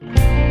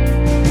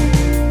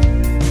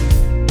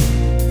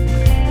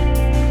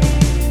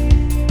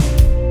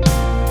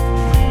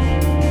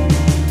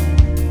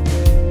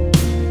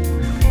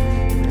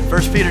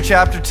1 Peter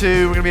chapter 2.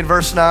 We're going to be in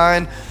verse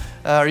 9.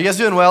 Are you guys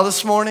doing well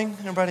this morning?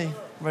 Everybody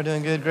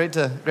doing good? Great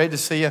to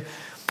see you.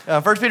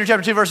 1 Peter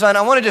chapter 2, verse 9.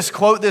 I want to just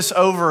quote this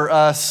over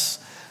us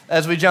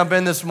as we jump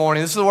in this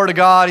morning. This is the word of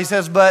God. He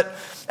says, "But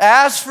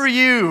as for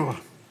you,"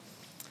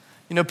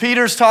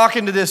 Peter's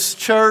talking to this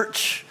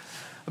church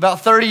about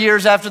 30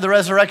 years after the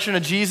resurrection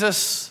of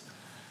Jesus.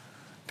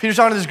 Peter's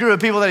talking to this group of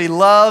people that he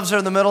loves. They're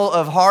in the middle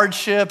of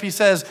hardship. He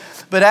says,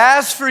 "But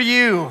as for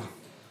you,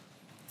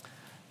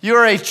 you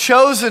are a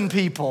chosen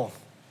people.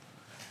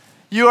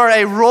 You are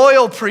a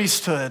royal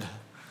priesthood.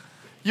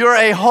 You are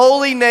a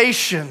holy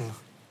nation.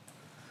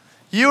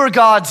 You are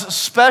God's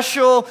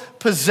special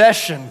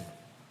possession,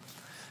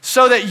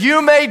 so that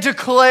you may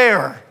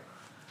declare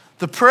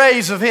the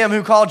praise of him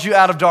who called you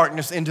out of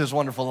darkness into his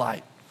wonderful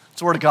light."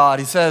 It's the word of God.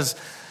 He says,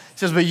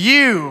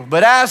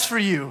 but as for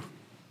you,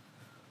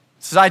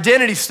 it's his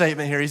identity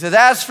statement here. He says,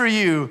 as for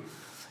you,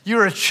 you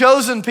are a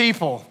chosen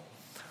people.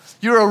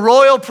 You are a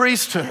royal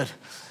priesthood.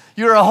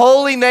 You're a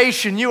holy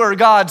nation. You are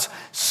God's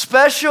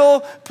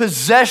special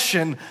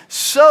possession,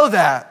 so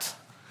that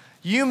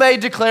you may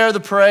declare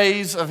the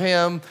praise of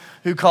him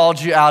who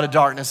called you out of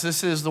darkness.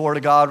 This is the word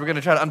of God. We're going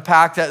to try to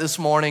unpack that this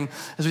morning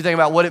as we think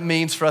about what it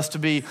means for us to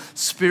be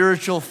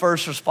spiritual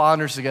first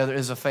responders together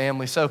as a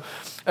family. So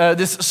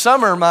this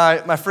summer,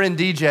 my friend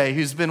DJ,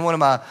 who's been one of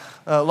my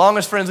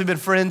longest friends, we've been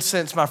friends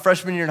since my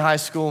freshman year in high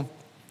school,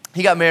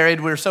 he got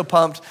married. We were so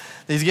pumped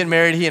that he's getting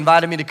married. He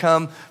invited me to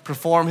come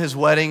perform his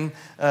wedding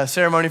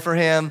ceremony for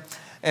him.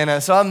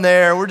 And so I'm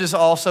there. We're just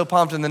all so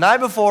pumped. And the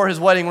night before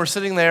his wedding, we're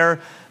sitting there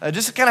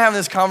just kind of having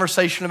this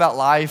conversation about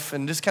life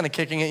and just kind of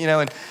kicking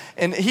it,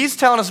 And he's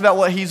telling us about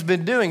what he's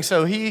been doing.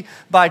 So he,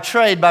 by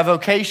trade, by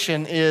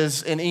vocation,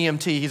 is an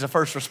EMT. He's a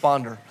first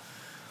responder.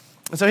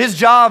 And so his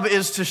job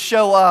is to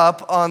show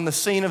up on the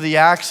scene of the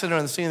accident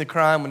or the scene of the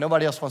crime when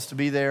nobody else wants to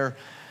be there,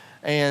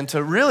 and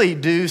to really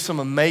do some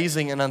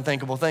amazing and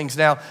unthinkable things.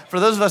 Now,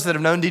 for those of us that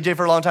have known DJ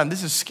for a long time,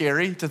 this is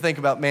scary to think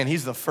about, man,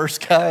 he's the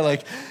first guy,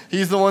 like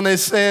he's the one they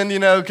send,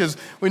 because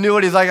we knew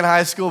what he's like in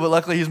high school, but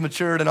luckily he's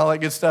matured and all that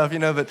good stuff,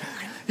 but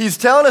he's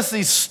telling us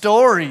these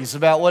stories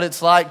about what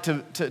it's like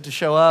to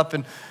show up.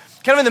 And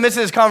kind of in the midst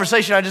of this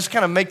conversation, I just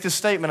kind of make this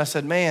statement. I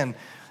said, man,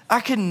 I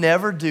could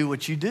never do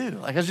what you do.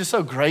 Like, I was just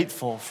so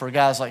grateful for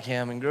guys like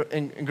him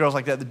and girls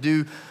like that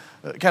do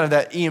kind of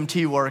that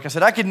EMT work. I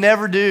said, I could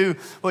never do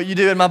what you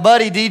do. And my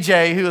buddy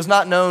DJ, who is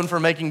not known for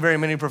making very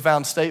many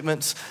profound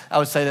statements, I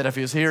would say that if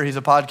he was here, he's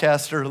a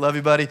podcaster, love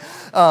you, buddy.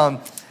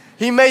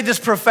 He made this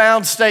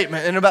profound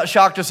statement and it about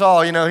shocked us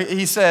all.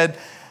 He said,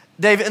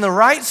 Dave, in the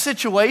right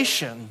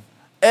situation,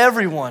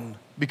 everyone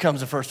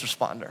becomes a first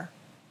responder.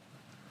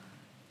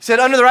 He said,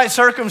 under the right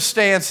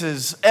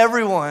circumstances,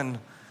 everyone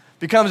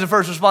becomes a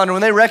first responder.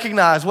 When they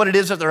recognize what it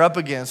is that they're up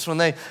against, when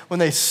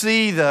they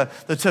see the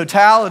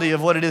totality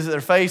of what it is that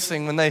they're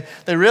facing, when they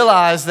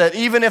realize that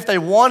even if they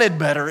wanted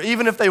better,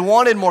 even if they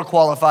wanted more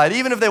qualified,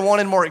 even if they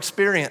wanted more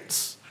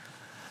experience,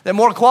 that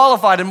more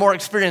qualified and more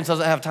experience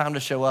doesn't have time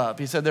to show up.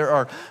 He said there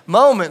are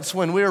moments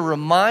when we're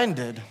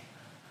reminded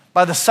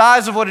by the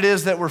size of what it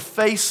is that we're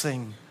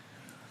facing,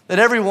 that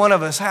every one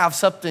of us have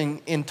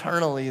something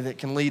internally that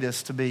can lead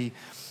us to be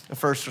a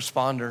first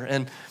responder.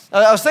 And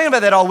I was thinking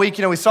about that all week.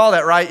 We saw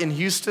that right in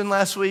Houston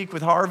last week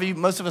with Harvey.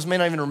 Most of us may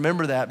not even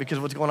remember that because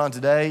of what's going on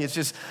today. It's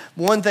just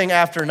one thing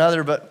after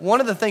another. But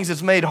one of the things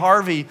that's made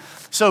Harvey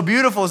so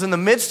beautiful is in the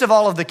midst of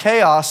all of the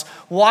chaos,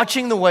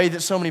 watching the way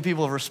that so many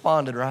people have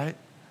responded, right?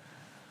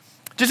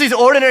 Just these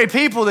ordinary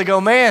people that go,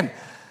 man,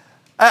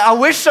 I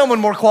wish someone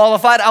more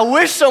qualified, I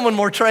wish someone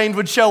more trained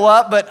would show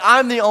up, but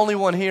I'm the only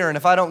one here. And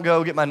if I don't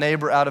go get my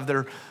neighbor out of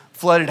their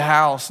flooded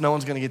house, no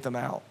one's going to get them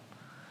out.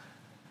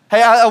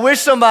 Hey, I wish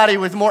somebody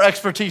with more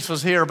expertise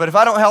was here, but if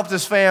I don't help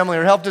this family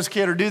or help this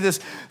kid or do this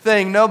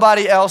thing,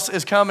 nobody else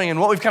is coming. And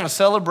what we've kind of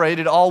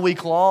celebrated all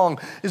week long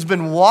has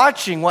been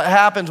watching what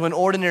happens when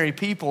ordinary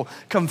people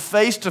come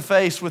face to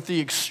face with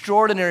the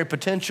extraordinary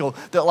potential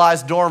that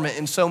lies dormant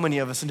in so many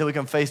of us until we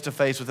come face to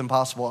face with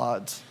impossible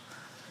odds.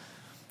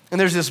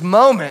 And there's this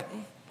moment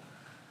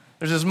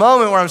where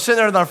I'm sitting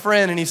there with my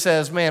friend and he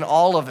says, man,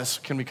 all of us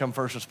can become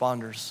first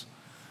responders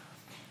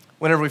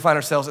whenever we find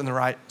ourselves in the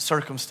right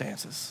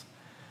circumstances.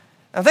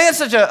 I think it's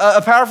such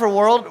a powerful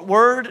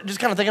word, just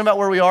kind of thinking about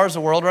where we are as a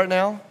world right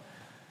now.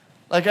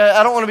 Like,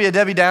 I don't want to be a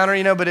Debbie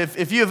Downer, but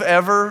if you have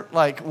ever,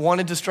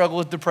 wanted to struggle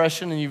with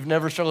depression and you've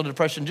never struggled with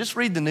depression, just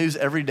read the news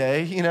every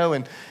day,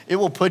 and it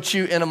will put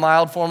you in a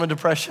mild form of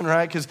depression,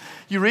 right? Because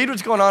you read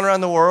what's going on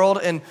around the world,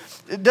 and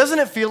doesn't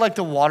it feel like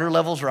the water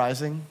level's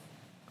rising?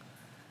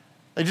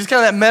 Like, just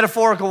kind of that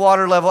metaphorical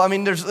water level. I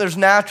mean, there's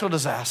natural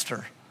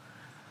disaster.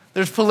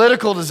 There's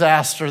political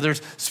disaster,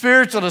 there's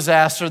spiritual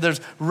disaster,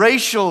 there's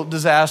racial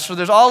disaster,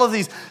 there's all of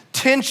these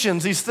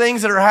tensions, these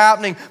things that are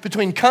happening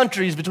between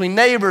countries, between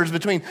neighbors,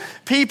 between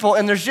people,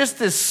 and there's just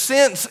this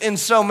sense in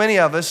so many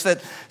of us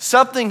that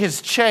something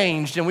has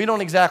changed and we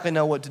don't exactly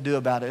know what to do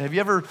about it. Have you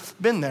ever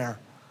been there?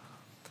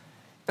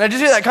 And I just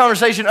hear that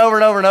conversation over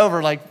and over and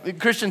over, like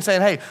Christians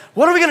saying, hey,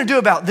 what are we gonna do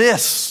about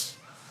this?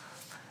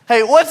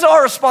 Hey, what's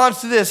our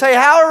response to this? Hey,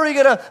 how are we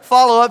going to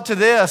follow up to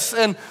this?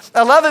 And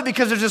I love it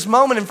because there's this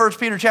moment in 1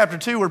 Peter chapter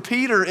 2 where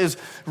Peter is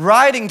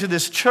writing to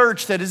this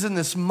church that is in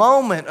this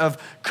moment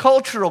of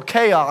cultural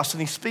chaos,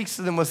 and he speaks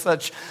to them with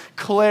such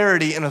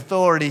clarity and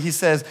authority. He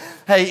says,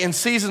 hey, in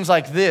seasons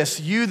like this,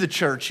 you, the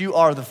church, you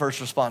are the first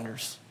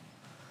responders.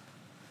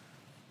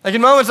 Like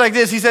in moments like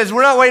this, he says,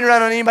 we're not waiting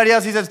around on anybody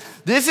else. He says,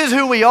 this is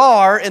who we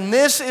are, and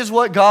this is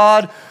what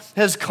God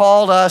has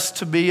called us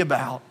to be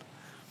about.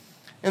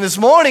 And this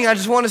morning, I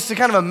just want us to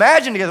kind of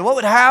imagine together what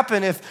would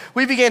happen if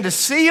we began to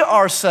see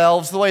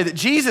ourselves the way that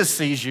Jesus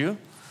sees you,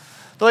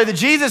 the way that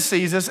Jesus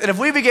sees us, and if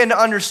we began to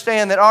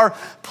understand that our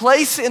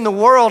place in the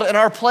world and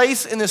our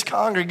place in this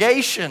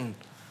congregation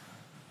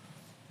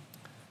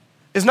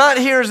is not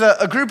here as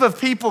a group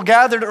of people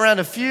gathered around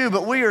a few,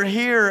 but we are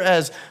here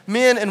as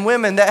men and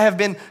women that have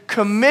been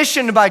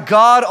commissioned by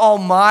God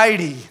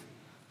Almighty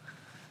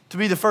to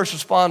be the first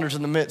responders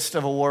in the midst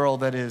of a world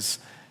that is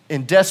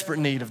in desperate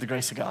need of the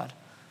grace of God.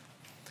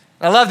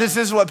 I love this.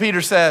 This is what Peter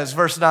says,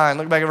 verse 9.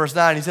 Look back at verse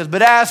 9. He says,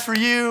 but as for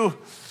you, he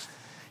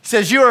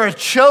says, you are a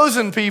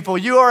chosen people.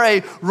 You are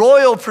a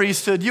royal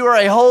priesthood. You are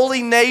a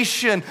holy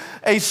nation,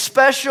 a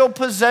special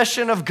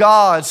possession of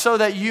God, so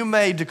that you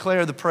may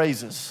declare the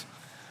praises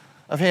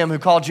of him who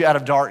called you out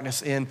of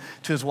darkness into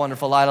his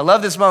wonderful light. I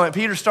love this moment.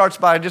 Peter starts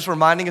by just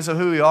reminding us of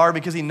who we are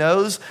because he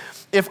knows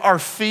if our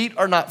feet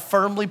are not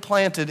firmly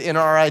planted in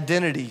our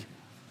identity,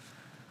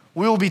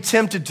 we will be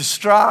tempted to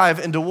strive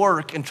and to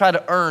work and try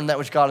to earn that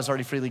which God has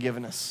already freely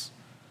given us.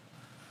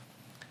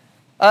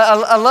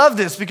 I love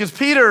this because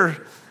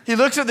Peter, he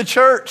looks at the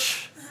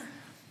church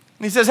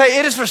and he says, hey,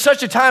 it is for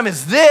such a time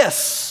as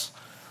this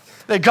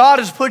that God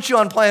has put you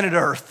on planet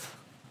Earth.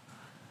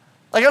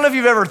 Like, I don't know if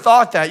you've ever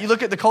thought that. You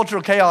look at the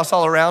cultural chaos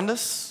all around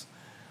us,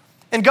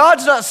 and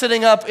God's not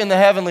sitting up in the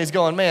heavenlies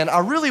going, man, I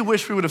really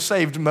wish we would have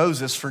saved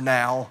Moses for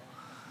now.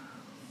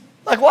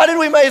 Like, why did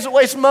we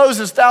waste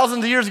Moses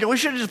thousands of years ago? We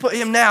should have just put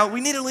him now.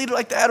 We need a leader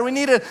like that, or we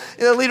need a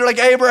leader like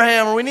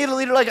Abraham, or we need a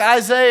leader like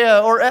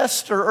Isaiah or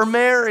Esther or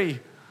Mary.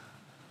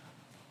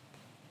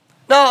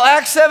 No,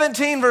 Acts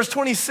 17, verse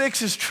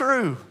 26 is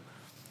true.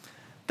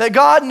 That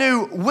God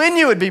knew when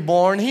you would be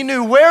born, he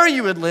knew where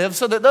you would live,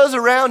 so that those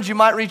around you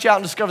might reach out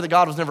and discover that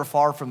God was never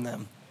far from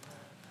them.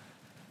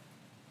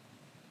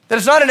 That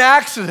it's not an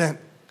accident.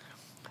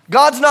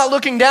 God's not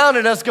looking down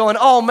at us going,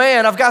 oh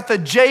man, I've got the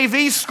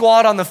JV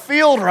squad on the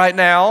field right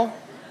now.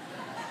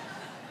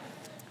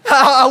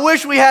 I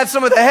wish we had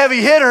some of the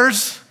heavy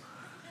hitters.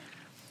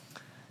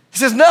 He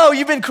says, no,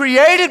 you've been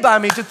created by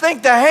me to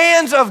think the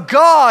hands of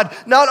God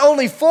not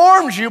only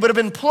formed you, but have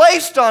been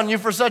placed on you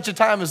for such a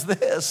time as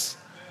this.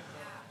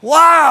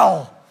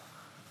 Wow.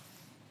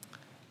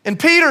 And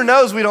Peter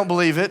knows we don't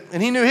believe it,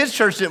 and he knew his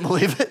church didn't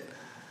believe it.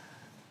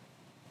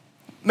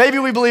 Maybe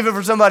we believe it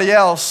for somebody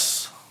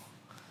else.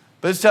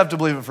 But it's tough to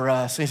believe it for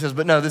us. And he says,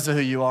 but no, this is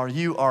who you are.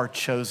 You are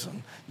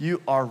chosen.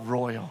 You are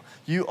royal.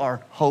 You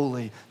are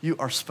holy. You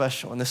are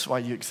special. And this is why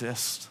you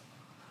exist.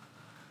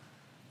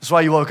 This is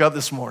why you woke up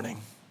this morning.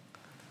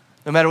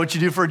 No matter what you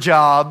do for a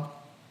job,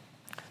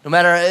 no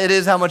matter it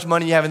is how much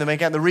money you have in the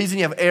bank account, the reason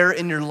you have air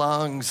in your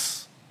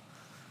lungs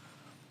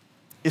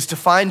is to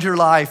find your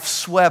life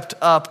swept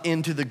up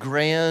into the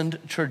grand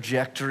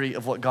trajectory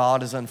of what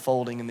God is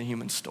unfolding in the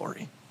human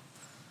story.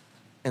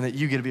 And that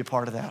you get to be a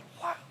part of that.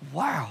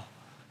 Wow.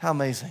 How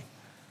amazing.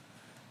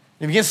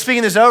 He begins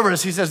speaking this over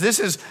us. He says, this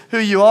is who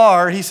you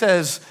are. He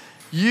says,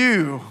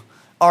 you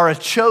are a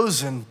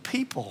chosen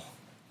people.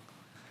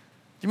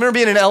 Do you remember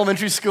being in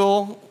elementary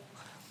school?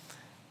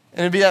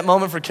 And it'd be that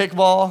moment for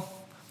kickball.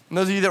 And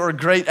those of you that were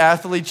great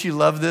athletes, you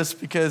love this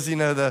because, you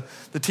know,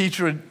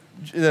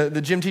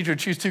 the gym teacher would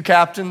choose two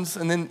captains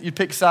and then you'd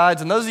pick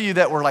sides. And those of you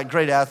that were like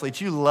great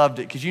athletes, you loved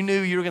it because you knew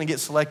you were going to get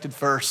selected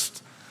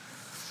first.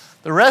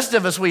 The rest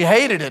of us, we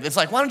hated it. It's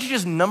like, why don't you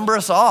just number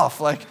us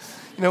off? Like,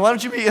 you know, why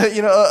don't you be,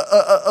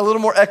 a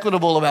little more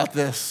equitable about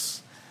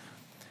this?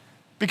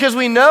 Because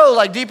we know,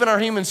 like deep in our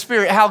human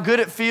spirit, how good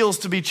it feels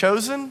to be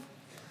chosen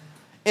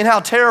and how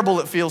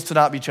terrible it feels to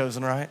not be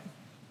chosen, right?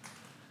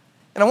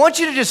 And I want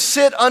you to just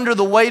sit under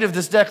the weight of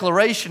this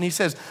declaration. He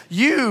says,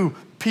 you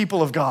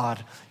people of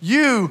God,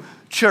 you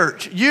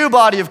church, you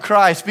body of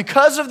Christ,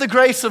 because of the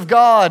grace of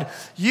God,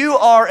 you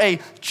are a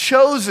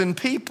chosen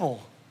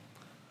people,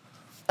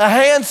 a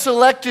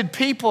hand-selected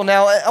people.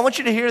 Now, I want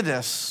you to hear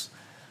this.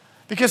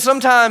 Because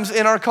sometimes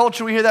in our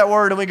culture we hear that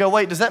word and we go,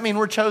 wait, does that mean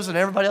we're chosen and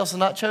everybody else is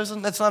not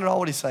chosen? That's not at all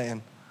what he's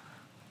saying.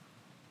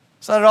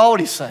 It's not at all what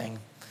he's saying.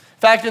 In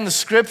fact, in the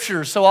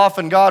scriptures, so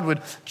often God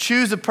would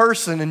choose a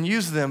person and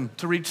use them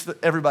to reach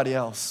everybody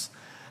else.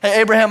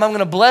 Hey, Abraham, I'm going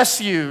to bless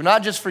you,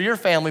 not just for your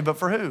family, but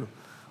for who?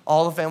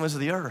 All the families of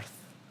the earth.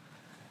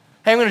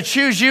 Hey, I'm going to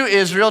choose you,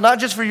 Israel, not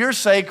just for your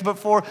sake, but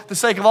for the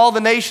sake of all the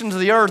nations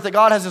of the earth, that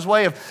God has his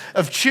way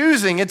of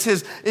choosing. It's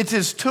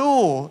his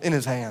tool in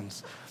his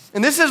hands.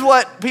 And this is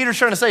what Peter's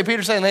trying to say.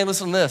 Peter's saying, hey,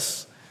 listen to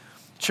this.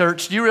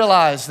 Church, do you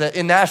realize that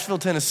in Nashville,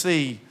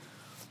 Tennessee,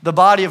 the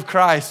body of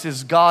Christ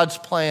is God's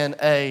plan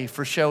A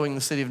for showing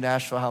the city of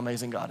Nashville how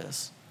amazing God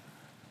is?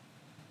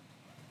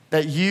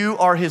 That you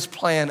are his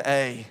plan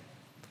A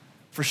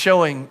for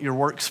showing your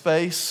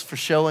workspace, for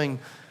showing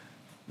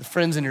the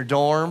friends in your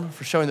dorm,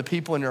 for showing the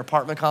people in your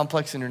apartment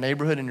complex, in your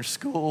neighborhood, in your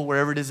school,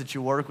 wherever it is that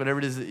you work, whatever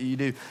it is that you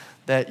do,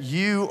 that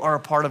you are a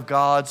part of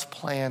God's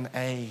plan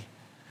A.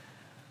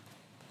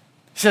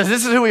 He says,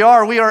 this is who we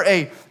are. We are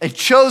a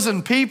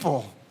chosen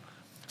people,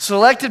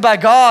 selected by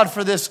God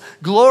for this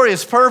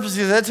glorious purpose.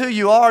 He says, that's who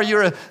you are.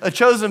 You're a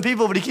chosen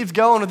people, but he keeps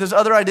going with this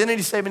other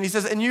identity statement. He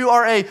says, and you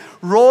are a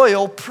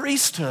royal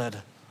priesthood.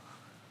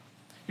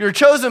 You're a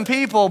chosen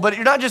people, but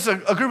you're not just a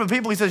group of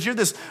people. He says, you're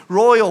this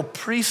royal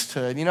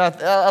priesthood. You know,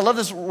 I love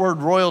this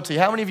word royalty.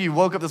 How many of you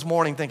woke up this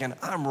morning thinking,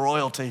 I'm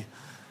royalty?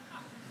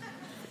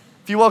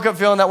 If you woke up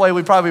feeling that way,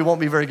 we probably won't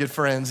be very good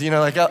friends. You know,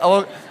 like I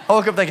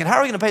woke up thinking, how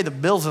are we going to pay the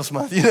bills this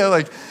month? You know,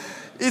 like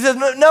he says,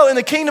 no, in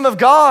the kingdom of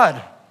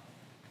God.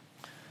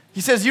 He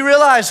says, you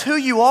realize who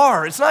you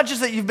are. It's not just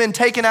that you've been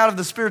taken out of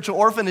the spiritual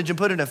orphanage and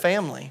put in a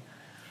family.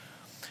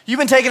 You've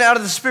been taken out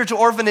of the spiritual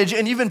orphanage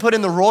and you've been put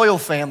in the royal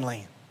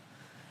family.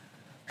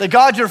 That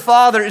God your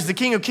Father is the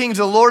King of Kings,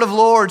 the Lord of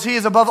Lords. He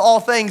is above all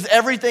things.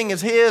 Everything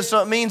is his.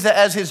 So it means that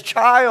as his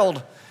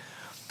child,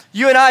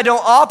 you and I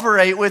don't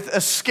operate with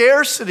a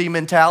scarcity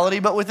mentality,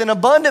 but with an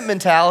abundant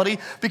mentality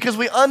because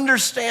we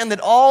understand that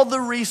all the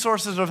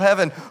resources of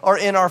heaven are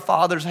in our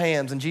Father's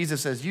hands. And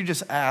Jesus says, you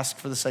just ask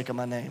for the sake of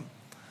my name.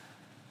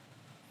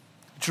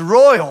 It's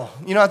royal.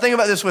 You know, I think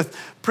about this with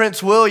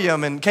Prince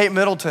William and Kate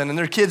Middleton and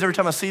their kids. Every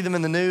time I see them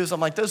in the news, I'm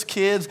like, those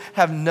kids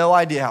have no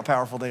idea how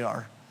powerful they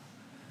are.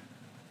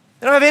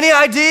 They don't have any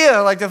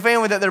idea, like the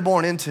family that they're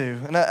born into.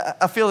 And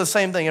I feel the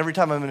same thing every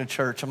time I'm in a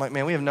church. I'm like,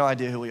 man, we have no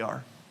idea who we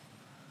are.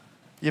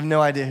 You have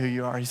no idea who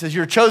you are. He says,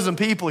 you're a chosen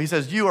people. He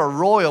says, you are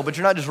royal, but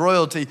you're not just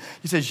royalty.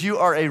 He says, you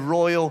are a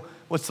royal,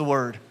 what's the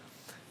word?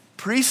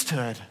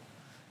 Priesthood.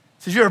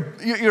 He says,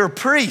 you're a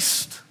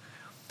priest.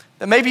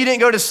 That maybe you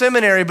didn't go to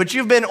seminary, but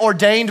you've been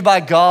ordained by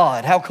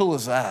God. How cool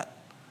is that?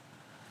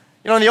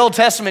 You know, in the Old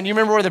Testament, you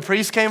remember where the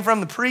priest came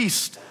from? The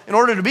priest, in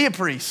order to be a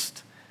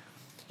priest,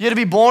 you had to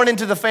be born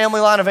into the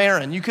family line of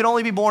Aaron. You could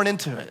only be born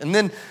into it. And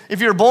then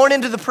if you were born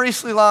into the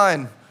priestly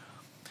line,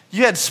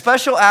 you had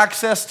special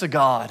access to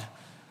God.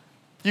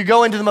 You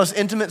go into the most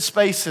intimate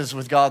spaces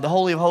with God, the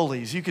Holy of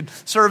Holies. You could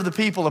serve the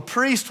people. A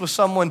priest was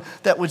someone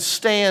that would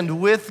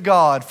stand with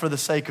God for the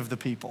sake of the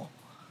people.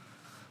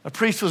 A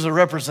priest was a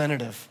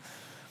representative.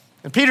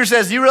 And Peter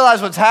says, you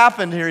realize what's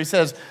happened here. He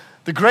says,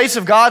 the grace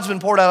of God's been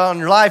poured out on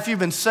your life. You've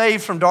been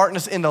saved from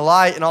darkness into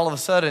light, and all of a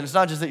sudden, it's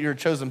not just that you're a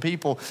chosen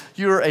people.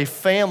 You're a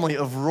family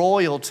of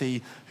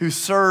royalty who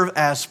serve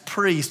as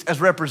priests,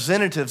 as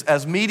representatives,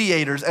 as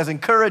mediators, as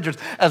encouragers,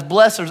 as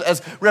blessers,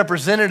 as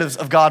representatives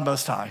of God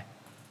Most High.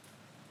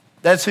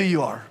 That's who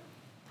you are.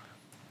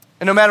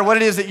 And no matter what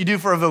it is that you do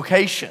for a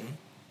vocation,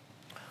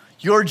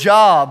 your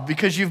job,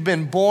 because you've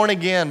been born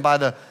again by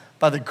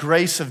the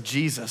grace of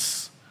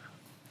Jesus,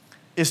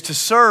 is to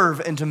serve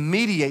and to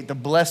mediate the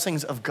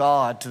blessings of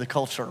God to the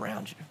culture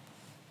around you.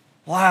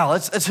 Wow,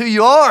 that's who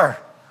you are.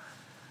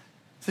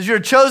 It says you're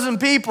a chosen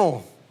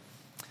people.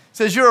 It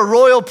says you're a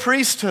royal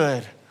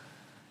priesthood.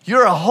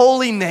 You're a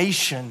holy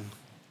nation.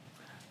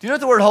 Do you know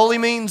what the word holy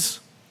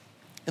means?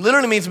 It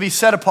literally means to be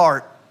set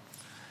apart,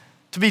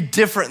 to be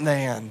different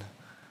than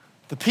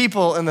the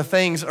people and the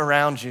things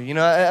around you. You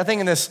know, I think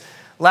in this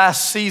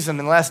last season,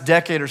 in the last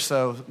decade or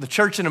so, the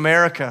church in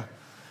America,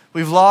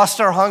 we've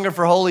lost our hunger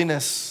for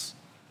holiness.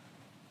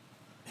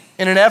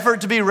 In an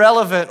effort to be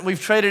relevant,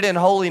 we've traded in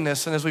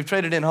holiness, and as we've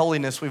traded in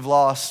holiness, we've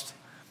lost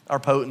our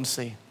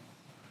potency.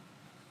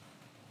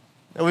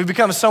 And we've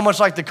become so much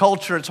like the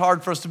culture, it's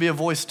hard for us to be a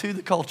voice to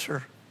the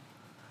culture.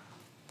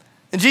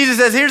 And Jesus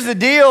says, here's the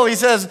deal. He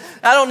says,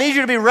 I don't need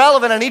you to be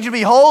relevant, I need you to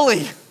be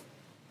holy.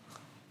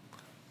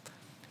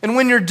 And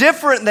when you're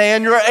different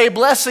than, you're a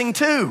blessing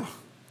too.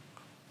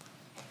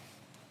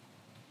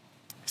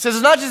 He says,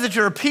 it's not just that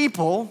you're a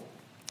people,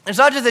 it's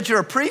not just that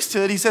you're a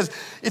priesthood. He says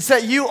it's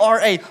that you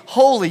are a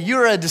holy,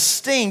 you're a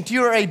distinct,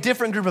 you're a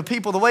different group of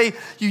people. The way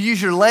you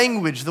use your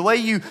language, the way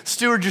you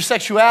steward your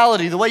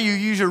sexuality, the way you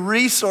use your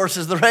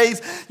resources, the way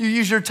you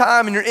use your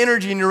time and your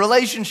energy and your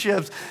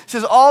relationships. He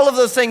says all of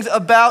those things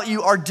about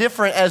you are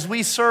different as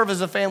we serve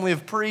as a family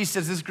of priests,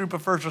 as this group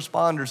of first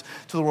responders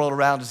to the world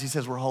around us. He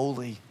says we're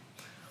holy.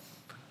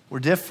 We're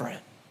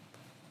different.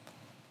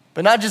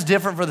 But not just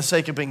different for the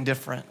sake of being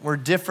different. We're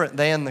different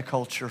than the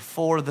culture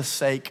for the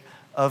sake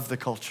of the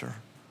culture.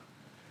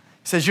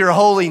 He says, you're a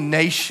holy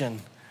nation.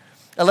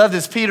 I love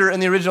this. Peter, in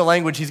the original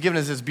language, he's given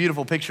us this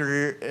beautiful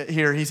picture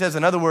here. He says,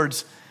 in other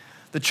words,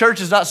 the church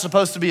is not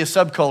supposed to be a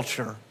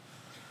subculture.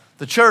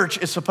 The church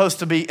is supposed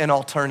to be an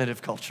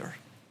alternative culture.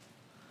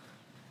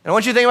 And I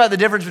want you to think about the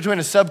difference between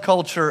a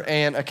subculture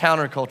and a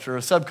counterculture,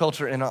 a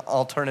subculture and an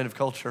alternative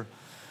culture.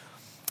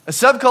 A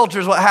subculture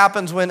is what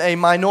happens when a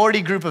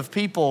minority group of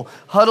people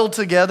huddle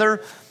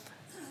together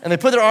and they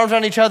put their arms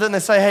around each other and they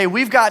say, hey,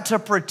 we've got to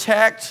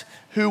protect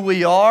who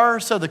we are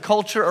so the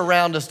culture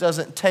around us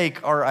doesn't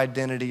take our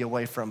identity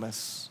away from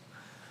us.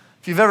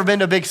 If you've ever been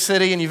to a big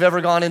city and you've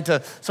ever gone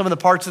into some of the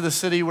parts of the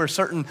city where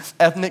certain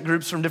ethnic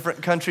groups from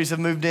different countries have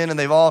moved in and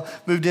they've all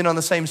moved in on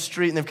the same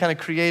street and they've kind of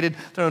created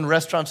their own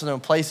restaurants and their own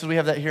places. We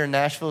have that here in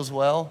Nashville as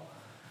well.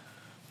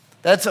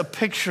 That's a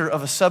picture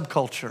of a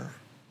subculture.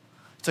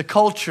 It's a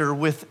culture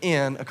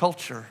within a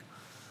culture.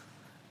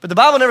 But the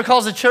Bible never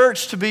calls the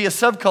church to be a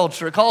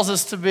subculture. It calls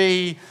us to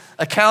be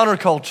a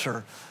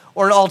counterculture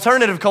or an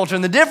alternative culture.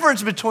 And the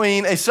difference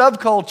between a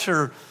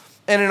subculture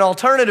and an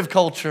alternative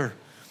culture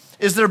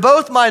is they're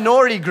both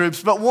minority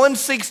groups, but one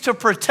seeks to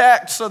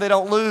protect so they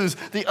don't lose.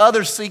 The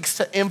other seeks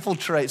to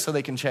infiltrate so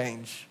they can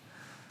change.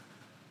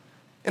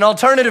 An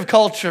alternative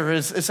culture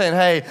is saying,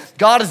 hey,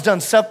 God has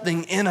done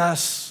something in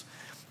us,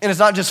 and it's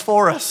not just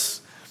for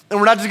us. And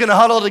we're not just gonna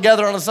huddle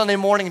together on a Sunday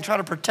morning and try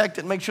to protect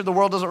it and make sure the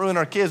world doesn't ruin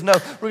our kids. No,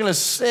 we're gonna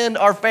send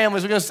our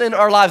families, we're gonna send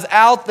our lives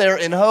out there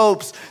in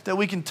hopes that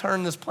we can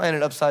turn this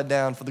planet upside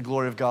down for the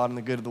glory of God and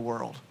the good of the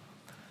world.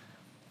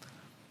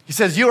 He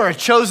says, you are a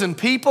chosen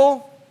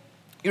people,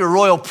 you're a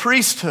royal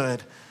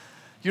priesthood,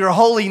 you're a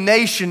holy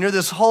nation, you're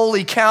this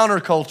holy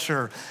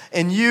counterculture,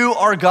 and you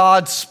are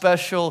God's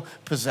special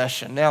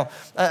possession. Now,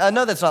 I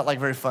know that's not like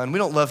very fun. We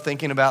don't love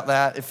thinking about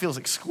that. It feels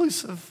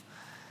exclusive.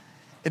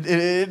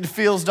 It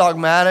feels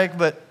dogmatic,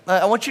 but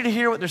I want you to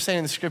hear what they're saying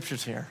in the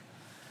scriptures here.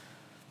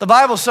 The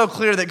Bible's so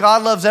clear that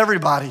God loves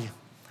everybody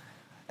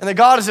and that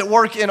God is at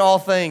work in all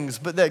things,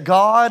 but that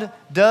God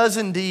does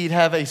indeed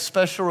have a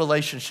special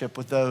relationship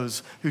with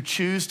those who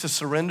choose to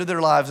surrender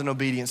their lives in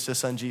obedience to His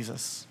Son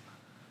Jesus.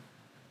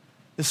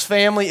 This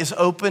family is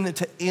open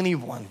to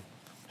anyone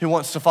who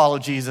wants to follow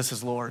Jesus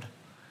as Lord.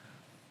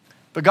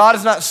 But God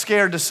is not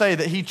scared to say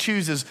that He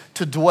chooses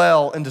to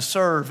dwell and to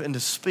serve and to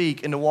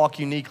speak and to walk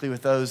uniquely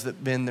with those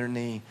that bend their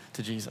knee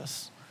to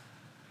Jesus.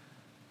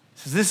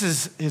 He says this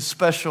is His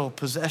special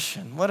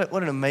possession. What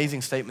an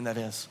amazing statement that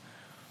is.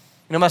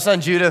 You know, my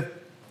son Judah,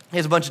 he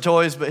has a bunch of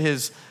toys, but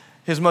his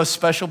most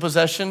special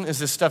possession is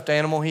this stuffed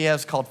animal he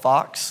has called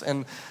Fox.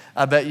 And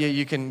I bet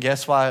you can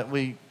guess why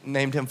we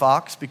named him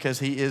Fox, because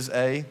he is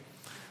a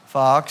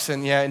fox.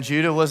 And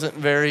Judah wasn't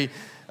very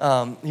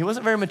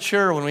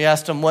mature when we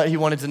asked him what he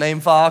wanted to name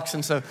Fox.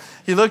 And so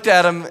he looked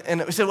at him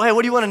and we said, well, hey,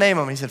 what do you want to name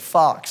him? He said,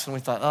 Fox. And we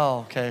thought,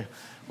 oh, okay,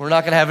 we're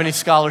not going to have any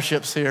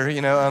scholarships here,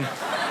 you know.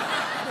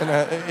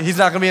 He's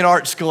not going to be in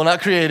art school,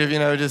 not creative, you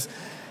know,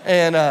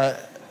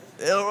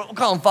 we'll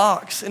call him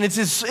Fox. And it's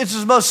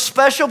his most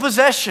special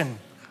possession.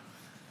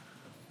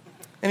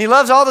 And he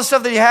loves all the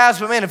stuff that he has,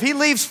 but man, if he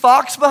leaves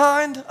Fox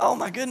behind, oh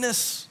my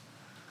goodness.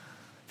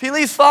 If he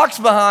leaves Fox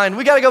behind,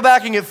 we got to go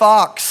back and get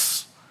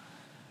Fox.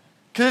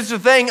 Because it's the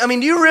thing, I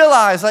mean, do you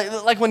realize,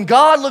 like when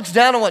God looks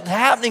down on what's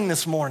happening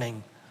this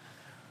morning,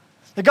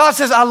 that God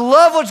says, I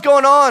love what's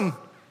going on.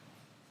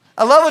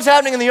 I love what's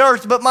happening in the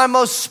earth, but my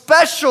most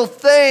special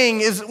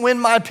thing is when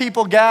my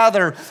people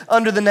gather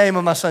under the name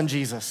of my son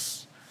Jesus.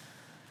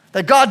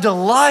 That God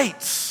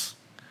delights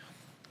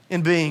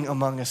in being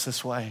among us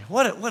this way.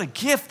 What a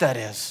gift that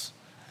is.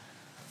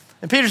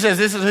 And Peter says,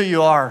 this is who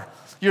you are.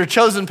 You're a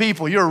chosen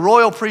people. You're a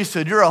royal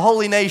priesthood. You're a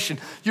holy nation.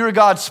 You're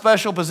God's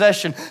special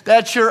possession.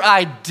 That's your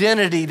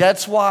identity.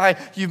 That's why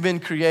you've been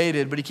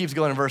created. But he keeps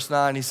going in verse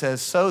 9. He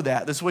says, so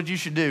that, this is what you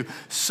should do,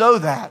 so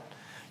that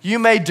you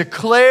may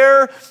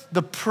declare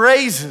the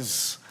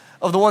praises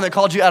of the one that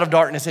called you out of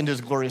darkness into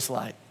his glorious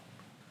light.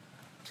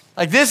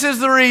 Like, this is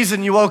the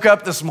reason you woke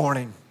up this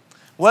morning.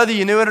 Whether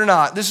you knew it or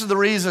not, this is the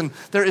reason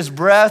there is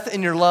breath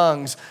in your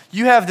lungs.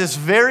 You have this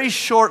very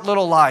short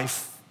little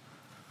life.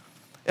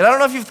 And I don't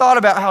know if you've thought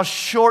about how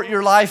short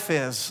your life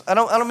is. I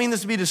don't mean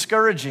this to be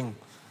discouraging.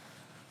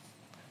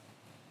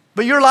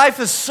 But your life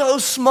is so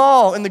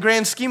small in the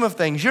grand scheme of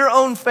things. Your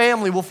own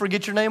family will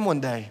forget your name one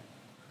day.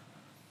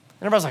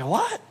 And everybody's like,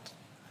 what?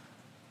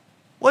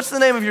 What's the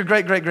name of your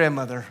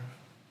great-great-grandmother?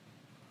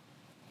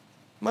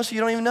 Most of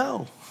you don't even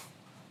know.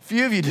 A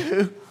few of you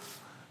do.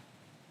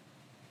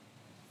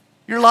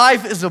 Your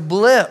life is a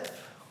blip.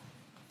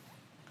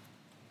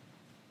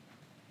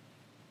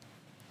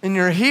 And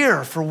you're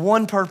here for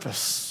one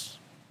purpose.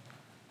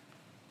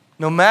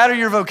 No matter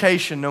your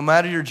vocation, no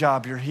matter your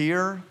job, you're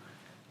here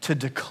to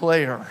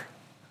declare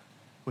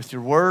with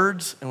your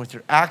words and with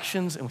your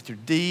actions and with your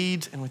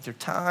deeds and with your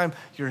time,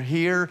 you're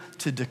here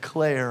to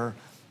declare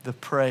the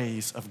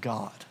praise of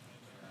God.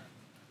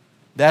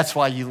 That's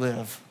why you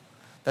live.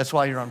 That's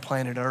why you're on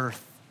planet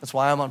Earth. That's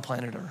why I'm on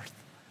planet Earth.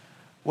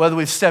 Whether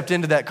we've stepped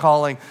into that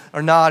calling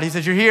or not. He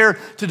says, you're here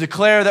to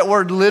declare. That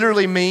word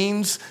literally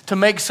means to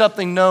make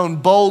something known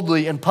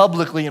boldly and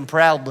publicly and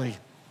proudly.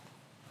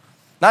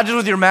 Not just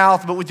with your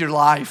mouth, but with your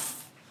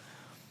life.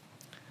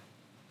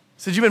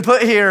 He says, you've been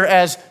put here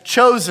as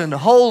chosen,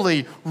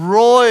 holy,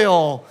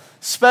 royal,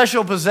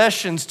 special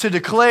possessions to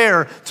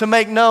declare, to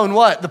make known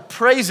what? The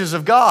praises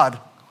of God.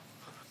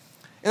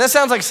 And that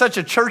sounds like such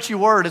a churchy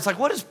word. It's like,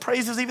 what does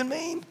praises even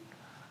mean?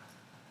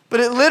 But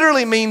it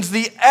literally means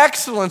the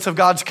excellence of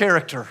God's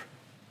character.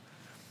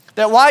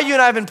 That why you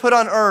and I have been put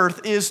on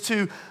earth is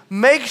to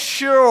make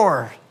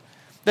sure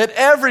that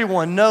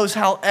everyone knows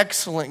how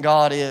excellent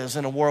God is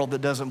in a world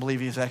that doesn't believe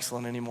He's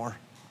excellent anymore.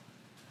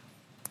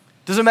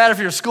 Doesn't matter if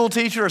you're a school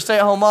teacher, a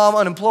stay-at-home mom,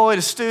 unemployed,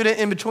 a student,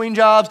 in between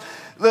jobs.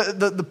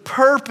 The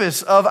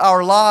purpose of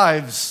our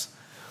lives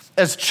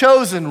as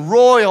chosen,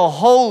 royal,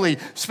 holy,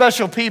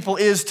 special people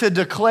is to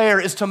declare,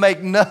 is to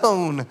make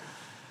known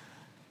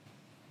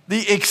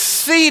the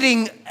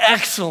exceeding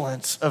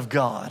excellence of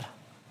God.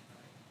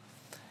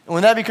 And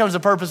when that becomes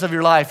the purpose of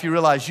your life, you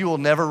realize you will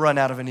never run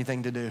out of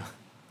anything to do.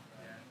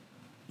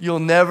 You'll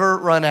never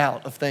run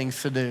out of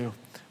things to do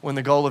when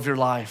the goal of your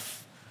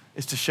life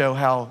is to show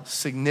how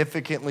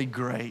significantly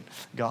great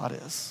God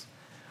is.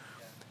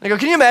 And I go,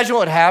 can you imagine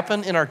what would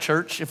happen in our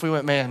church if we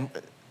went, man,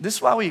 this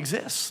is why we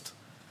exist.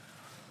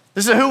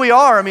 This is who we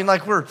are. I mean,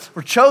 like we're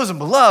chosen,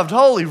 beloved,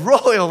 holy,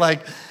 royal,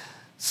 like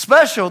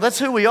special. That's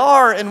who we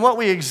are, and what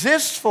we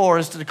exist for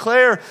is to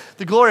declare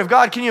the glory of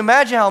God. Can you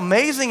imagine how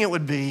amazing it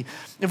would be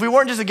if we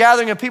weren't just a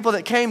gathering of people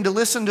that came to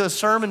listen to a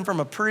sermon from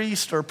a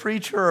priest or a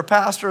preacher or a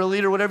pastor or a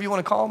leader, whatever you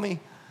want to call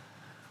me?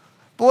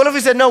 But what if we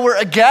said, no, we're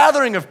a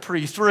gathering of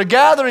priests, we're a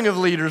gathering of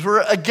leaders,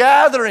 we're a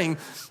gathering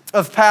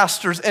of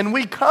pastors, and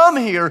we come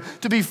here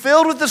to be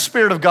filled with the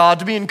Spirit of God,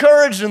 to be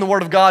encouraged in the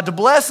Word of God, to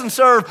bless and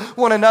serve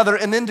one another,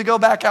 and then to go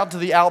back out to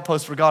the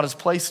outpost where God has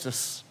placed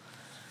us,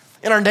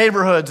 in our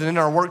neighborhoods and in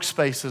our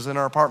workspaces, in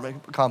our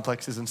apartment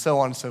complexes, and so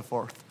on and so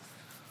forth.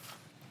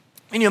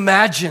 Can you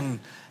imagine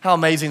how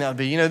amazing that would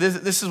be? You know,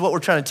 this is what we're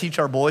trying to teach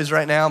our boys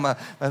right now.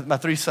 My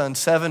three sons,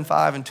 7,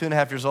 5, and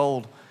 2.5 years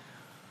old.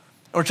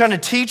 And we're trying to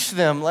teach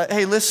them, like,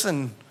 hey,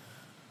 listen,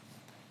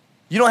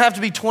 you don't have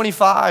to be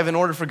 25 in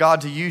order for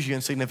God to use you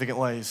in significant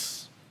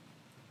ways.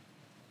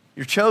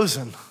 You're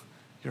chosen,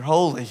 you're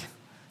holy,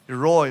 you're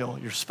royal,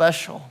 you're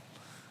special.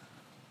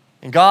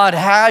 And God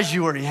has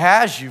you where he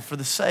has you for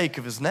the sake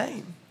of his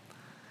name.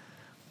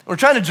 We're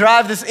trying to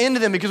drive this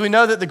into them because we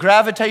know that the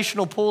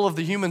gravitational pull of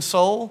the human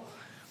soul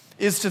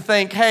is to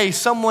think, hey,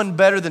 someone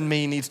better than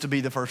me needs to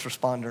be the first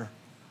responder.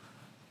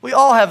 We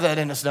all have that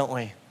in us, don't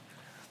we?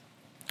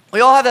 We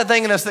all have that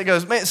thing in us that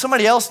goes, man,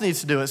 somebody else needs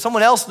to do it.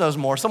 Someone else knows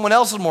more. Someone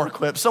else is more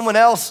equipped. Someone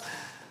else.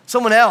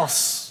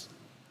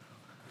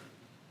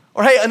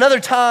 Or hey, another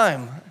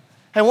time.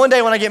 Hey, one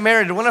day when I get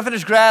married, or when I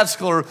finish grad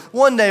school, or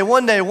one day.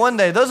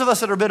 Those of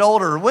us that are a bit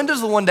older, when does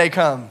the one day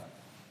come?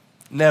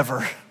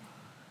 Never.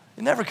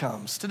 It never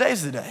comes.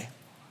 Today's the day.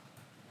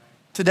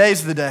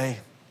 Today's the day.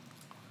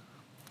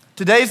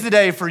 Today's the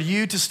day for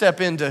you to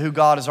step into who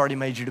God has already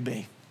made you to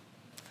be,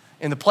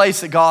 in the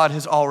place that God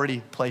has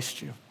already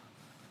placed you.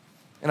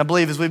 And I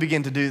believe as we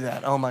begin to do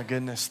that, oh my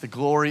goodness, the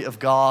glory of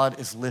God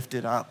is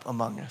lifted up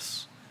among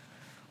us.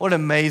 What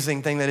an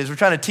amazing thing that is. We're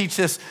trying to teach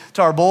this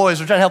to our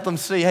boys. We're trying to help them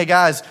see, hey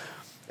guys,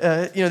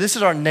 this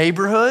is our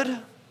neighborhood.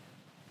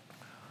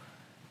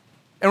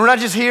 And we're not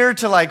just here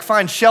to like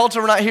find shelter.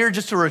 We're not here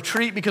just to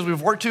retreat because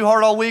we've worked too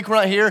hard all week. We're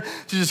not here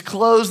to just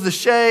close the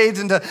shades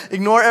and to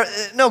ignore.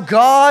 No,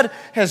 God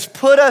has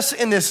put us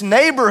in this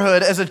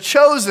neighborhood as a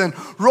chosen,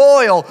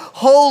 royal,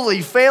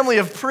 holy family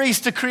of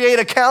priests to create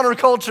a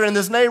counterculture in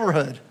this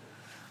neighborhood.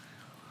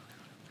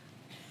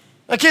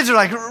 My kids are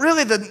like,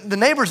 really, the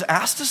neighbors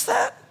asked us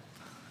that?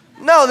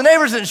 No, the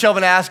neighbors didn't show up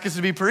and ask us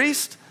to be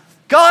priests.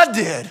 God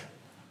did.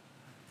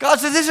 God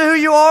said, this is who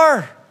you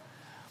are.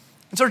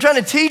 And so we're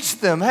trying to teach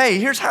them, hey,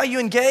 here's how you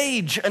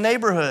engage a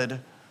neighborhood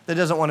that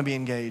doesn't want to be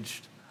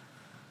engaged.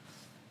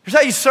 Here's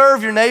how you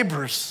serve your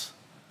neighbors.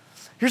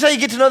 Here's how you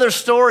get to know their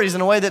stories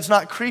in a way that's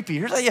not creepy.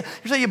 Here's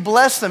how you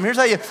bless them. Here's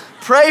how you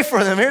pray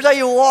for them. Here's how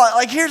you walk.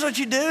 Like, here's what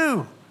you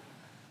do.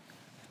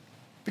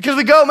 Because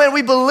we go, man,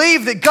 we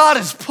believe that God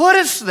has put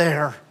us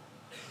there.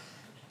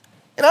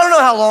 And I don't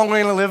know how long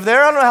we're going to live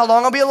there. I don't know how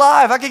long I'll be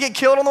alive. I could get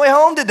killed on the way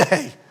home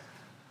today.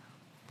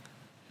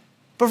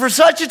 But for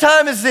such a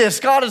time as this,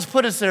 God has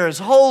put us there as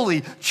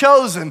holy,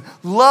 chosen,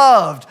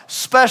 loved,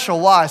 special.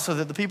 Why? So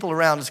that the people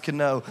around us can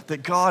know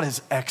that God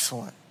is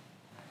excellent.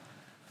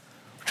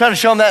 We're trying to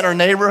show them that in our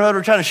neighborhood.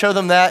 We're trying to show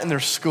them that in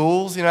their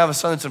schools. You know, I have a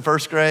son that's in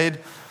first grade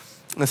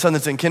and a son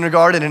that's in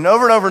kindergarten. And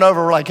over,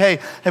 we're like, hey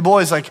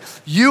boys, like,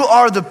 you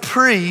are the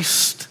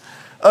priest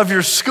of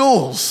your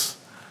schools.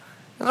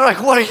 And they're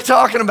like, what are you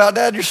talking about,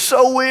 Dad? You're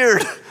so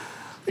weird.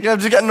 Like, I've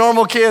just got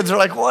normal kids. They're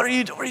like, what are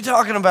you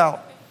talking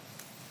about?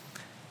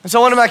 And so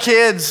one of my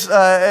kids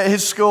at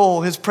his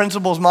school, his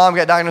principal's mom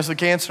got diagnosed with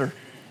cancer.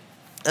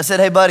 I said,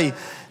 hey, buddy,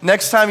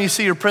 next time you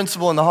see your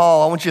principal in the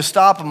hall, I want you to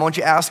stop him. I want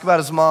you to ask about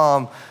his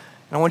mom.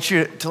 And I want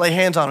you to lay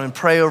hands on him and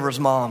pray over his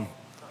mom.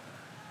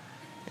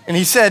 And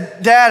he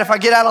said, Dad, if I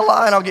get out of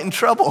line, I'll get in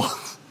trouble.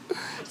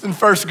 He's in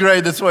first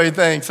grade, that's what he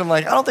thinks. I'm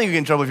like, I don't think you get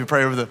in trouble if you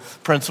pray over the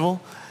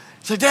principal.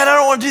 He's like, Dad, I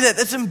don't want to do that.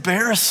 That's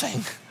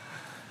embarrassing.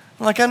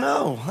 I'm like, I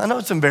know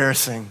it's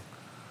embarrassing.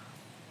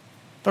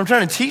 But I'm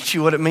trying to teach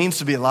you what it means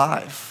to be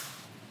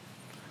alive.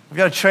 I've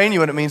got to train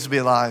you what it means to be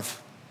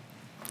alive.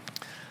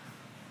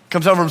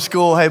 Comes home from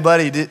school, hey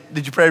buddy, did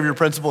you pray over your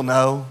principal?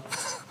 No.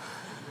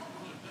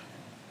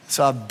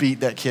 So I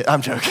beat that kid.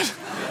 I'm joking.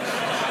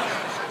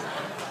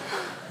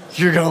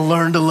 You're going to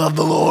learn to love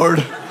the Lord.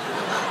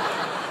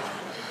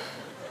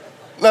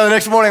 No, the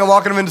next morning I'm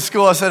walking him into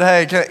school. I said,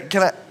 hey,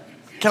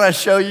 can I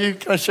show you?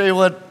 Can I show you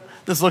what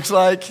this looks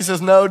like? He says,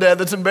 no, Dad,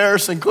 that's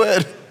embarrassing.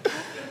 Quit.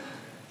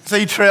 So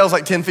he trails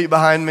like 10 feet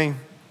behind me,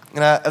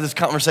 and I have this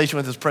conversation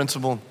with his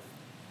principal.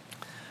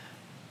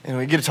 And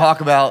we get to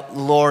talk about the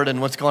Lord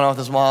and what's going on with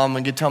his mom,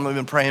 and get to tell him we've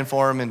been praying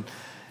for him.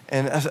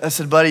 And I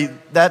said, buddy,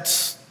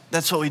 that's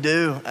what we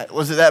do.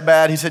 Was it that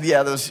bad? He said,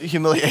 yeah, that was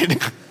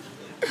humiliating.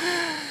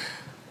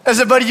 I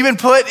said, buddy, you've been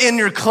put in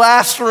your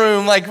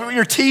classroom like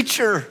your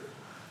teacher.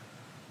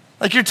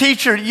 Like your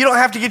teacher, you don't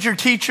have to get your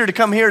teacher to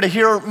come here to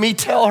hear me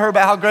tell her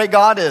about how great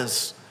God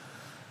is.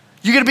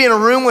 You get to be in a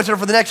room with her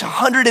for the next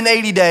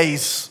 180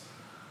 days.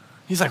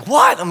 He's like,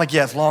 what? I'm like,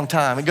 yeah, it's a long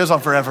time. It goes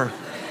on forever.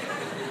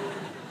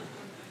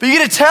 But you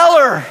get to tell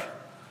her.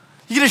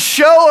 You get to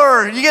show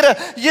her. You get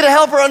to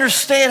help her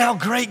understand how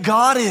great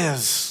God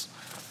is.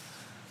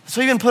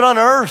 So you've been put on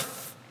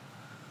earth.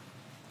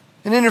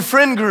 And in your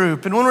friend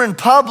group, and when we're in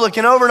public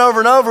and over and over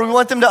and over, we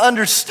want them to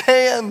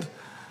understand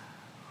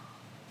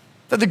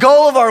that the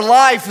goal of our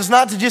life is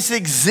not to just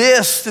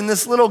exist in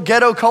this little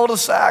ghetto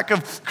cul-de-sac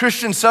of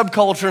Christian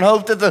subculture and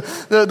hope that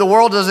the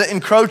world doesn't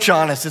encroach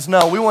on us. It's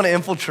no, we want to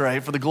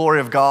infiltrate for the glory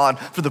of God,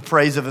 for the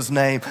praise of his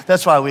name.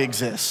 That's why we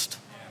exist.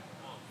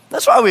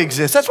 That's why we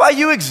exist. That's why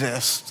you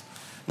exist.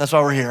 That's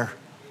why we're here.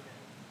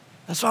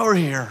 That's why we're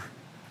here.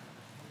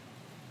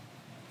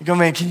 You go,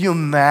 man, can you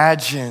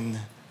imagine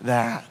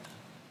that?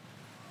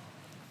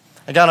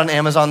 I got on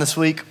Amazon this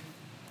week,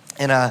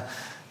 and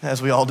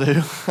as we all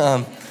do,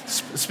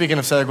 speaking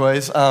of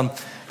segues,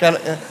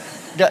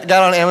 got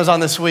on Amazon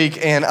this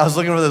week, and I was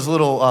looking for those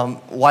little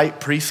white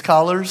priest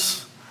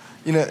collars.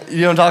 You know what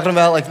I'm talking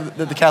about, like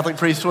the Catholic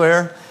priests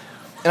wear?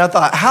 And I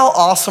thought, how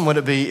awesome would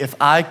it be if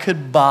I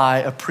could buy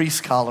a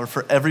priest collar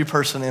for every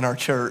person in our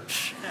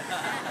church?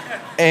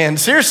 And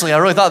seriously, I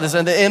really thought this.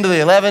 At the end of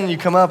the 11, you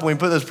come up and we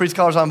put those priest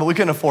collars on, but we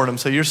couldn't afford them,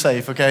 so you're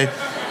safe, okay?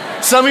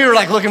 Some of you are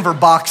like looking for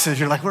boxes.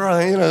 You're like, where are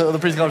they? The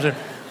priest collars are.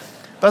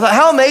 But I thought,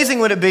 how amazing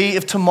would it be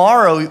if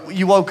tomorrow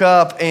you woke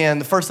up and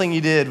the first thing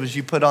you did was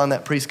you put on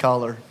that priest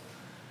collar.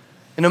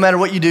 And no matter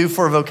what you do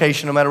for a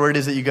vocation, no matter where it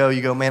is that you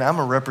go, man, I'm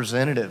a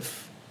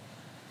representative.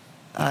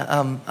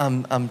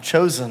 I'm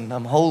chosen,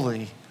 I'm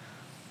holy,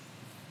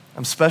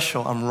 I'm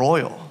special, I'm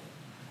royal,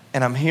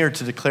 and I'm here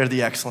to declare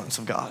the excellence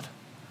of God.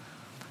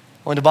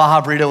 I went to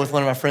Baja Burrito with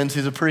one of my friends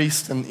who's a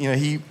priest, and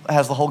he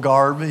has the whole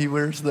garb. He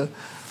wears the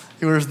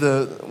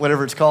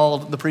whatever it's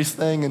called, the priest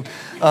thing, and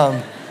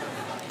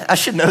I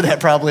should know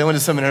that probably. I went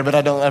to seminary, but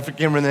I can't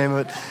remember the name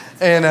of it.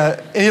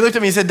 And he looked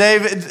at me, he said,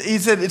 Dave, he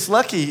said, it's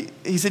lucky.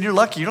 He said, you're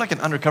lucky. You're like an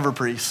undercover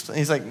priest. And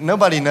he's like,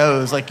 nobody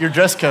knows, like your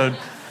dress code.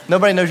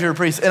 Nobody knows you're a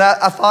priest. And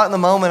I thought in the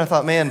moment,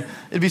 man,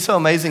 it'd be so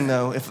amazing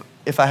though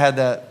if I had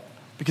that,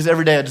 because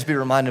every day I'd just be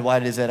reminded why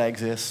it is that I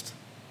exist.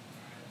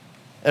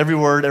 Every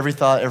word, every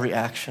thought, every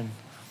action.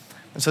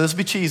 And so this will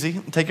be cheesy.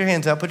 Take your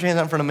hands out. Put your hands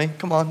out in front of me.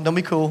 Come on, don't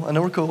be cool. I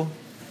know we're cool.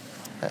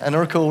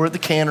 We're at the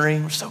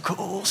Cannery. We're so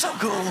cool, so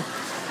cool.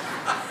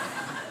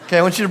 Okay,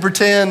 I want you to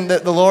pretend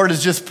that the Lord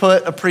has just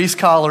put a priest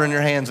collar in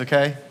your hands,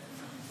 okay?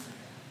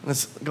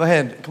 Let's go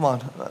ahead. Come on.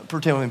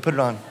 Pretend with me. Put it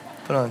on.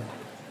 Put it on.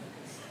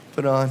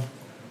 Put it on.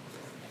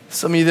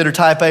 Some of you that are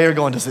type A are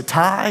going, does it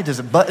tie? Does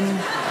it button?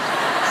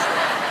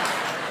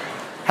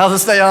 How's it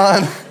stay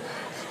on?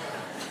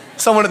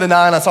 Someone at the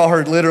 9, I saw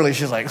her literally,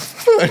 she's like,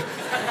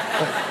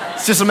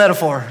 it's just a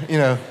metaphor,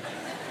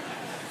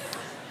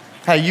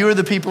 Hey, you are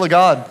the people of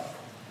God.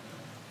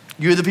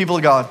 You are the people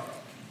of God.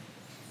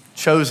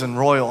 Chosen,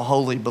 royal,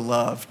 holy,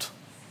 beloved.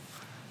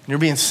 And you're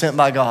being sent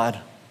by God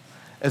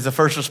as the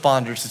first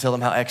responders to tell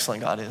them how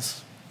excellent God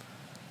is.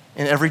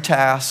 In every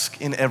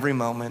task, in every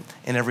moment,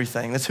 in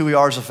everything. That's who we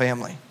are as a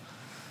family.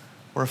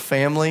 We're a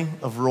family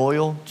of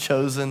royal,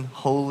 chosen,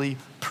 holy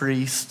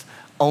priests,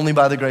 only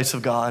by the grace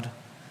of God,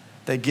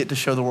 that get to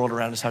show the world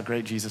around us how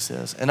great Jesus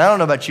is. And I don't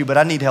know about you, but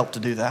I need help to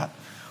do that.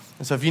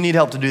 And so if you need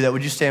help to do that,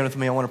 would you stand with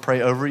me? I want to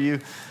pray over you.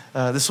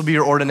 This will be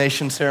your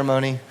ordination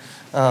ceremony.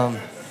 I'm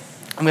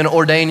going to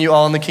ordain you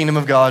all in the kingdom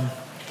of God, and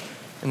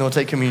then we'll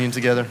take communion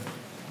together.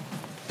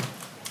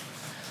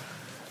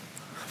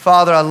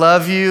 Father, I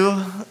love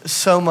you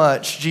so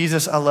much.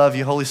 Jesus, I love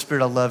you. Holy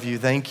Spirit, I love you.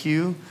 Thank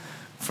you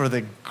for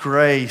the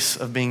grace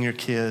of being your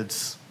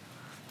kids.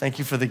 Thank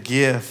you for the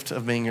gift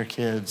of being your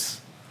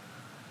kids.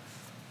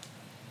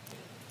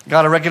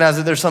 God, I recognize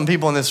that there's some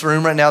people in this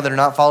room right now that are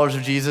not followers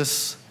of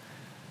Jesus.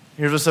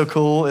 Here's what's so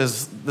cool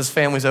is this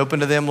family's open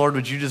to them. Lord,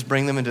 would you just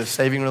bring them into a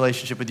saving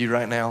relationship with you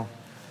right now?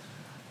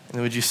 And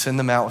then would you send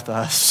them out with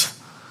us?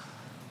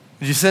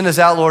 Would you send us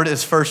out, Lord,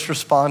 as first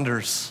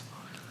responders,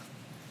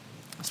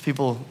 as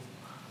people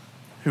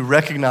who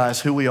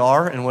recognize who we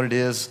are and what it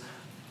is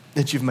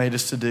that you've made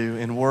us to do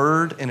in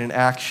word and in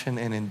action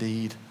and in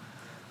deed.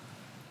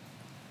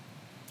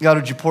 God,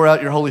 would you pour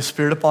out your Holy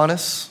Spirit upon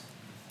us?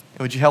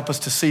 And would you help us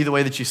to see the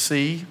way that you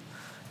see,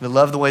 to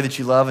love the way that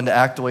you love, and to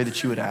act the way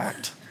that you would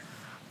act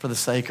for the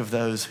sake of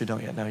those who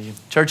don't yet know you.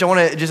 Church, I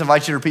want to just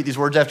invite you to repeat these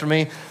words after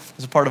me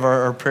as a part of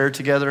our prayer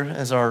together,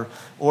 as our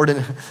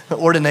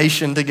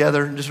ordination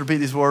together. Just repeat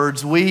these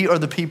words. We are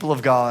the people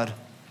of God.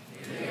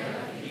 We are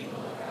the people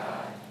of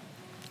God.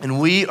 And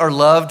we are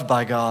loved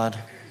by God.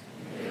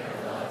 We are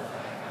loved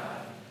by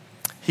God.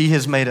 He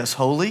has made us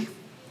holy.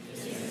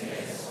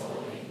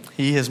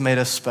 He has made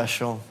us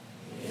special.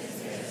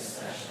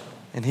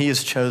 And he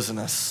has chosen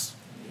us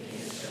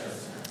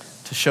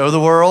to show the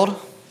world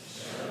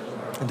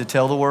and to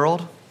tell the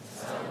world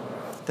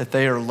that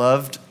they are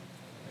loved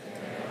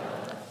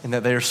and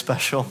that they are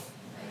special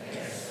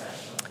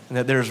and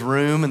that there's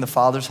room in the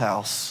Father's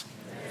house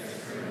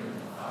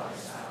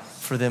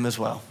for them as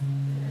well.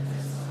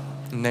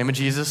 In the name of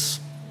Jesus,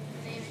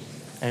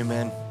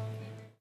 amen.